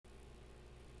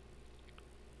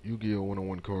YuGiOh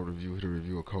 101 card review. Here to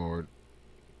review a card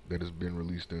that has been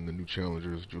released in the new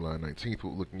Challengers July 19th.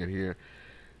 What we're looking at here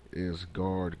is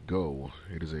Guard Go.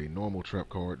 It is a normal trap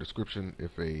card. Description: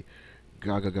 if a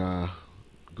Gaga,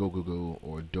 Go Go Go,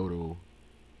 or Dodo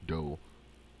Do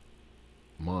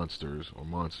monsters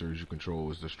you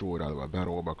control is destroyed either by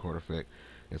battle or by card effect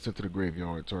and sent to the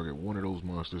graveyard, target one of those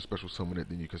monsters, special summon it,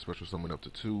 then you can special summon up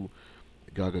to two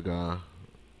Gaga,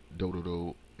 Dodo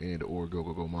Do, and or Go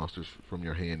Go Go monsters from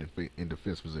your hand in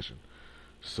defense position.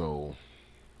 So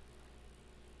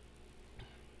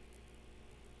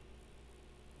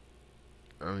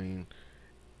I mean,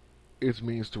 it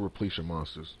means to replace your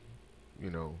monsters. You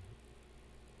know,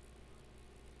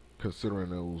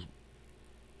 considering those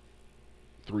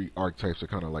three archetypes are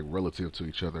kind of like relative to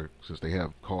each other, since they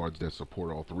have cards that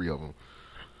support all three of them.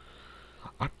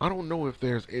 I don't know if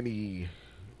there's any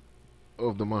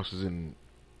of the monsters in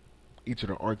each of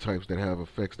the archetypes that have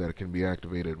effects that can be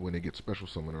activated when they get special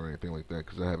summoned or anything like that,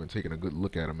 because I haven't taken a good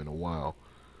look at them in a while.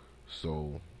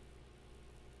 So,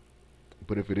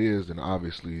 but if it is, then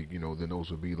obviously, then those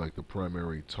would be like the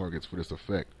primary targets for this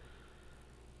effect.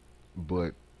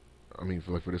 But I mean,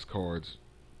 for this card's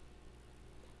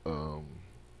um,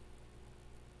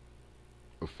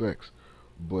 effects,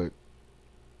 but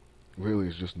really,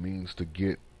 it's just means to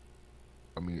get.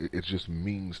 I mean, it's just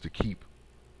means to keep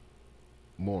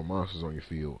more monsters on your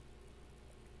field.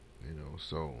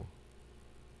 So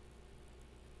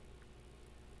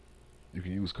you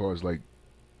can use cards like,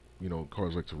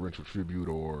 cards like Torrential Tribute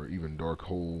or even Dark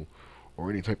Hole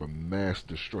or any type of mass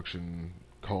destruction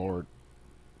card,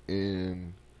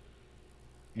 and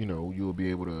you'll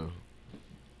be able to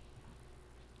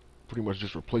pretty much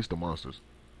just replace the monsters.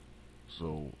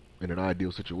 So in an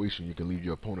ideal situation, you can leave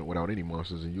your opponent without any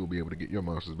monsters, and you'll be able to get your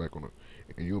monsters back on it,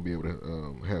 and you'll be able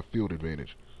to have field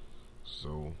advantage.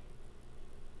 So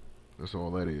that's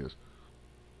all that is.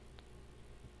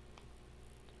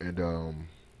 And on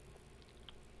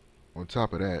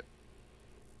top of that,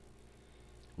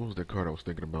 what was that card I was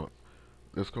thinking about?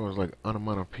 There's cards like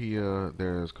Onomatopoeia.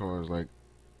 There's cards like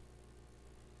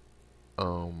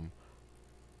um,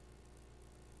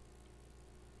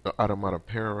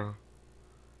 Automatopoeia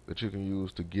that you can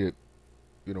use to get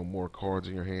more cards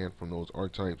in your hand from those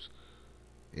archetypes,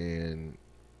 and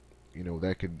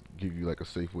that could give you like a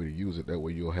safe way to use it. That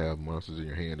way you'll have monsters in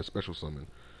your hand to special summon.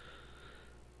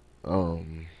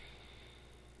 Um,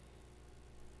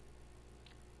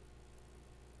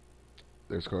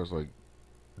 there's cards like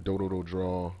Dodo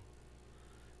Draw,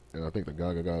 and I think the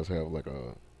Gaga guys have like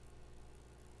a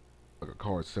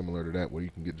card similar to that where you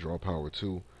can get draw power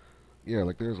too. Yeah,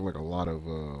 like there's like a lot of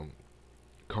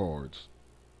cards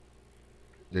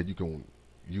that you can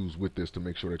use with this to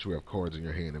make sure that you have cards in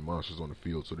your hand and monsters on the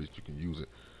field so that you can use it.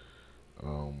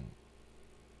 Um,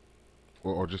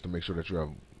 or just to make sure that you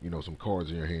have some cards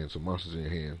in your hand, some monsters in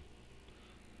your hand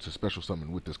to special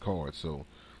summon with this card. So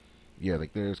yeah,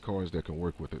 like there's cards that can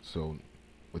work with it. So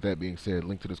with that being said,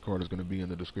 link to this card is going to be in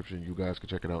the description. You guys can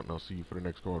check it out, and I'll see you for the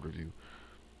next card review.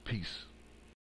 Peace.